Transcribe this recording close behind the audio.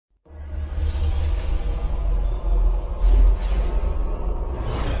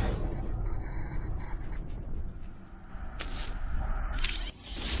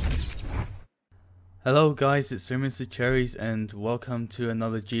Hello guys, it's Mr. Cherries and welcome to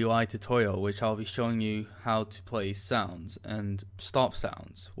another GUI tutorial which I'll be showing you how to play sounds and stop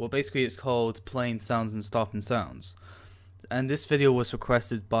sounds. Well, basically it's called playing sounds and stopping sounds. And this video was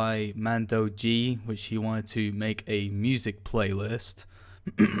requested by Mando G, which he wanted to make a music playlist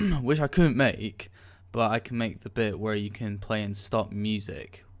which I couldn't make, but I can make the bit where you can play and stop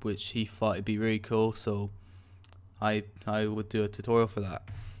music, which he thought it'd be really cool, so I would do a tutorial for that.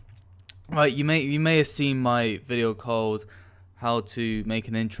 Right, you may have seen my video called how to make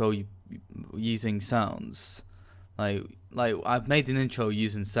an intro using sounds. Like I've made an intro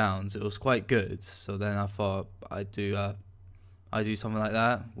using sounds. It was quite good. So then I thought I'd do something like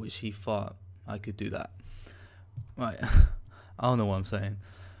that, which he thought I could do that. Right, I don't know what I'm saying.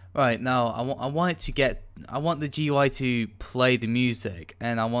 Right, now I want the GUI to play the music,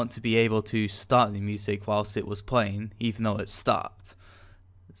 and I want to be able to start the music whilst it was playing, even though it stopped.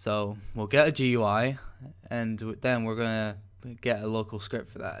 So we'll get a GUI, and then we're gonna get a local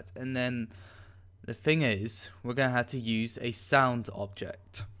script for that. And then the thing is, we're gonna have to use a sound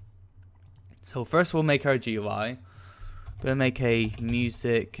object. So first we'll make our GUI. We're gonna make a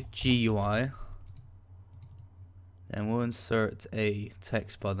music GUI. Then we'll insert a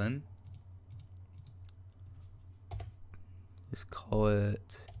text button. Just call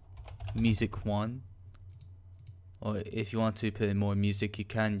it music 1. Or if you want to put in more music, you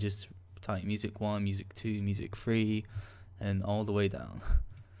can just type music 1, music 2, music 3, and all the way down.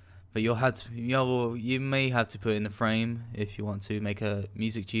 But you may have to put in the frame if you want to make a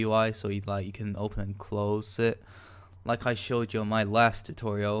music GUI, so you can open and close it, like I showed you on my last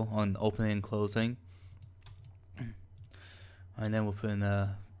tutorial on opening and closing. And then we'll put in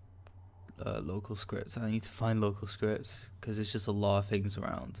local scripts. I need to find local scripts because there's just a lot of things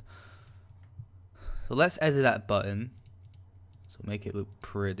around. So let's edit that button, so make it look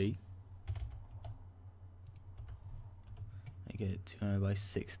pretty. Make it 200 by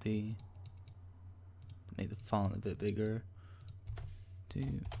 60. Make the font a bit bigger.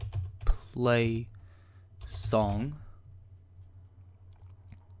 Do play song.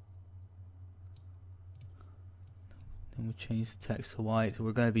 Then we'll change the text to white.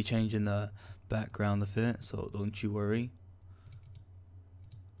 We're going to be changing the background of it, so don't you worry.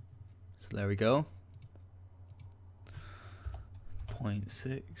 So there we go. 0.6.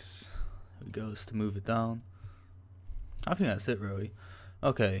 There we go, just to move it down. I think that's it really.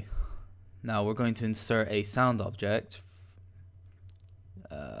 Okay, now we're going to insert a sound object.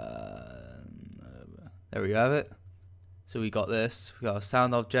 There we have it. So we got this. We got a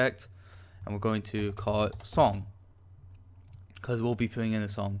sound object, and we're going to call it song, because we'll be putting in a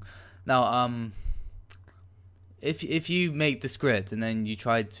song. Now, if you make the script and then you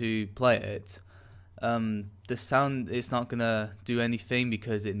try to play it, the sound is not gonna do anything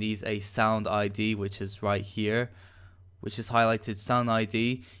because it needs a sound ID, which is right here, which is highlighted sound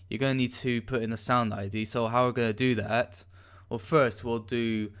ID. You're gonna need to put in a sound ID. So how we're gonna do that? Well, first we'll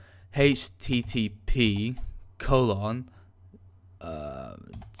do http://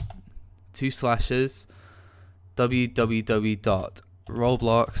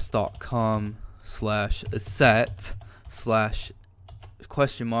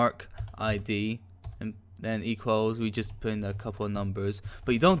 www.roblox.com/set/?ID, and then equals, we just put in a couple of numbers,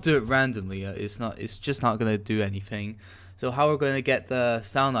 but you don't do it randomly. It's just not going to do anything. So how we're going to get the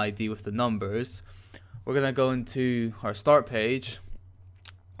sound ID with the numbers, we're going to go into our start page,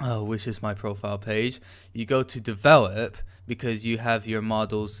 which is my profile page. You go to develop, because you have your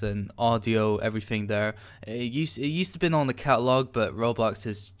models and audio, everything there. It used to be on the catalog, but Roblox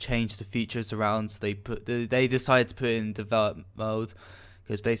has changed the features around, so they decided to put it in develop mode,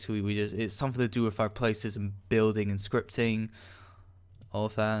 because basically it's something to do with our places and building and scripting, all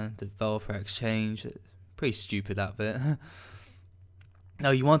of that. Developer exchange, pretty stupid, that bit. Now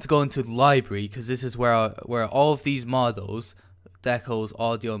you want to go into the library, because this is where all of these models, decals,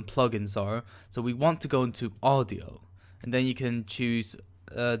 audio, and plugins are. So we want to go into audio, and then you can choose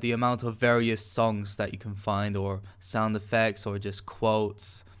the amount of various songs that you can find, or sound effects, or just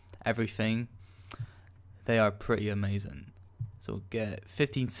quotes, everything. They are pretty amazing. So get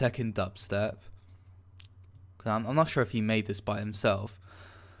 15-second dubstep. I'm not sure if he made this by himself.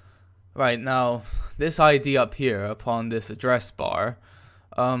 Right, now this ID up here upon this address bar,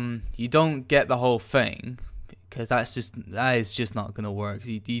 you don't get the whole thing, because that is just not gonna work.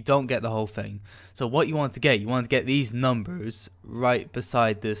 You don't get the whole thing. So what you want to get these numbers right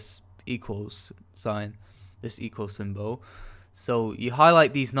beside this equals sign, this equal symbol. So you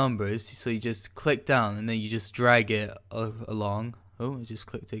highlight these numbers, so you just click down and then you just drag it along. Oh, I just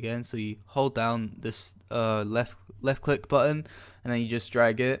clicked again. So you hold down this left click button, and then you just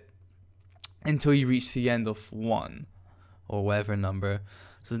drag it, until you reach the end of 1 or whatever number.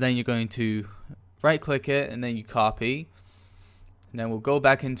 So then you're going to right click it and then you copy, and then we'll go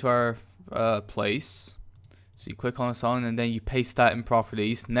back into our place. So you click on a song and then you paste that in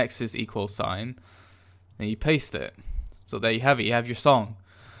properties next is equal sign, and you paste it. So there you have it, you have your song.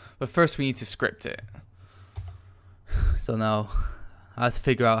 But first we need to script it. So now I have to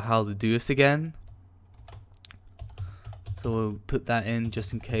figure out how to do this again. So we'll put that in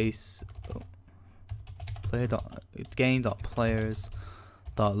just in case.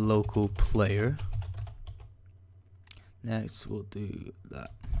 Game.players.local player. Next we'll do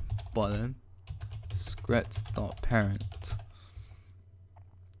that button script.parent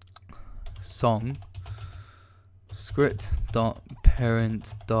song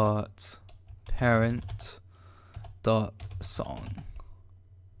script.parent.parent.song.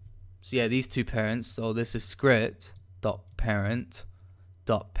 So yeah, these two parents. So this is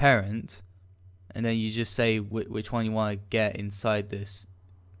script.parent.parent, and then you just say which one you want to get inside this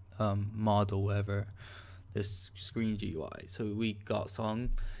model, whatever, this screen GUI. So we got song.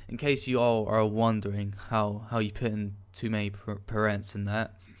 In case you all are wondering how you put in too many parents in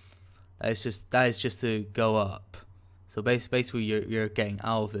that, that is just to go up. So basically you're getting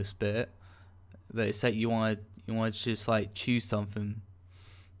out of this bit, but it's like you want to just like choose something.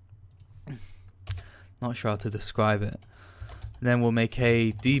 Not sure how to describe it. And then we'll make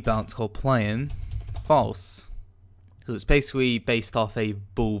a debounce called playing false. So it's basically based off a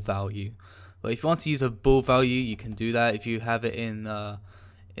bool value. But if you want to use a bool value, you can do that. If you have it in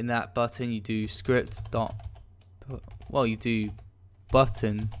that button, you do you do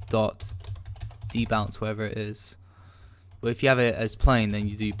button.debounce, whatever it is. But if you have it as playing, then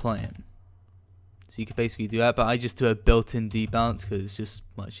you do playing. So you can basically do that. But I just do a built-in debounce because it's just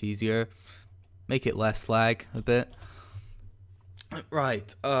much easier. Make it less lag a bit.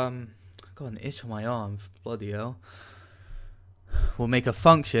 Right. Got an itch on my arm. Bloody hell. We'll make a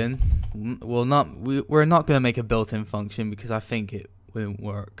function. We're not going to make a built-in function because I think it wouldn't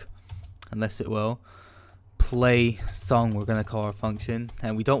work unless it will. Play song we're going to call our function,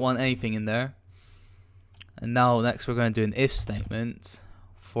 and we don't want anything in there. And now next we're going to do an if statement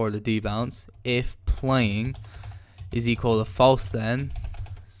for the debounce. If playing is equal to false, then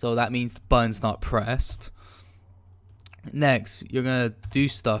so that means the button's not pressed. Next you're going to do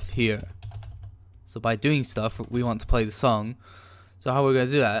stuff here. So by doing stuff, we want to play the song. So how we're going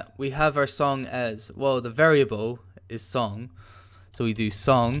to do that, we have our song as, well, the variable is song. So we do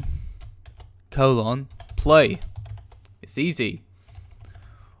song, play. It's easy.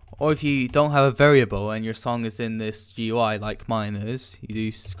 Or if you don't have a variable and your song is in this GUI like mine is, you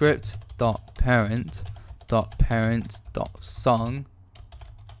do script.parent.parent.song,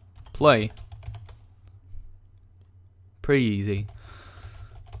 play. Pretty easy.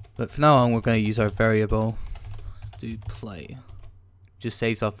 But for now on, we're going to use our variable to play. Just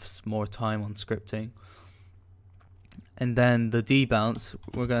saves us more time on scripting. And then the debounce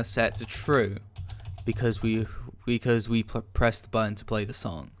we're going to set to true because we pressed the button to play the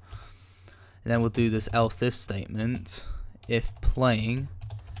song. And then we'll do this else if statement. If playing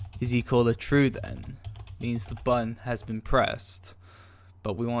is equal to true, then means the button has been pressed,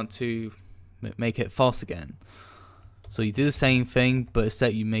 but we want to make it false again. So you do the same thing, but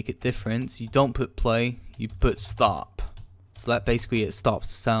instead you make it different. You don't put play, you put stop. So that basically it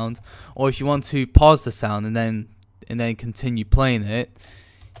stops the sound. Or if you want to pause the sound and then continue playing it,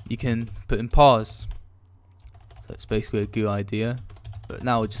 you can put in pause. So it's basically a good idea. But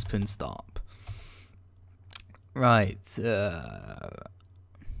now we're just putting stop. Right.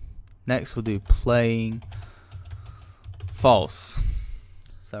 Next we'll do playing false.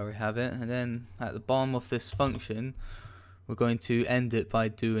 So we have it, and then at the bottom of this function we're going to end it by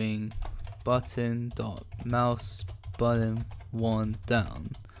doing button.mouse button 1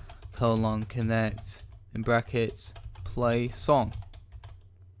 down connect in brackets play song.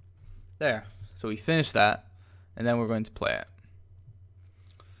 There. So we finished that, and then we're going to play it.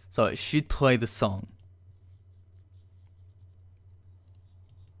 So it should play the song.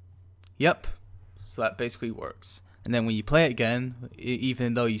 Yep. So that basically works. And then when you play it again,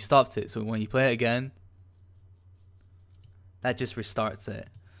 even though you stopped it, so when you play it again, that just restarts it.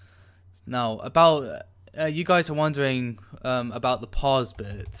 Now, about you guys are wondering about the pause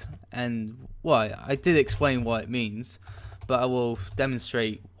bit, and well, I did explain what it means, but I will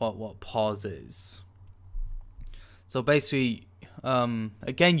demonstrate what pause is. So basically,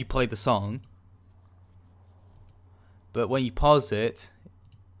 again, you play the song, but when you pause it,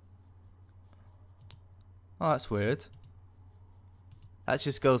 oh, that's weird. That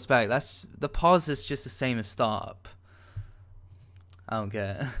just goes back. The pause is just the same as stop. I don't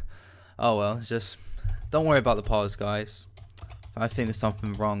get it. Oh well, just don't worry about the pause, guys. I think there's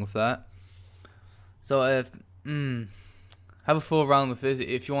something wrong with that. So if have a full round with this.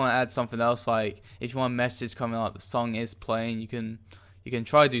 If you want to add something else, like if you want a message coming out, the song is playing, you can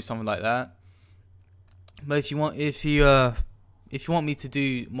try to do something like that. But if you want me to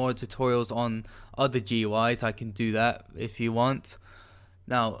do more tutorials on other GUIs, I can do that if you want.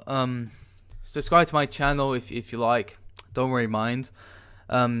 Now, subscribe to my channel if you like. Don't worry, mind.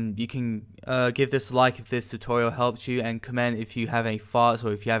 You can give this a like if this tutorial helped you, and comment if you have any thoughts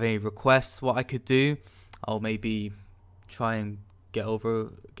or if you have any requests what I could do. I'll maybe try and get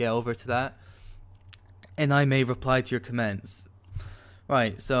over to that, and I may reply to your comments.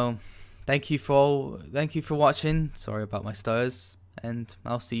 Right, so thank you for watching. Sorry about my stutters, and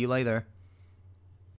I'll see you later.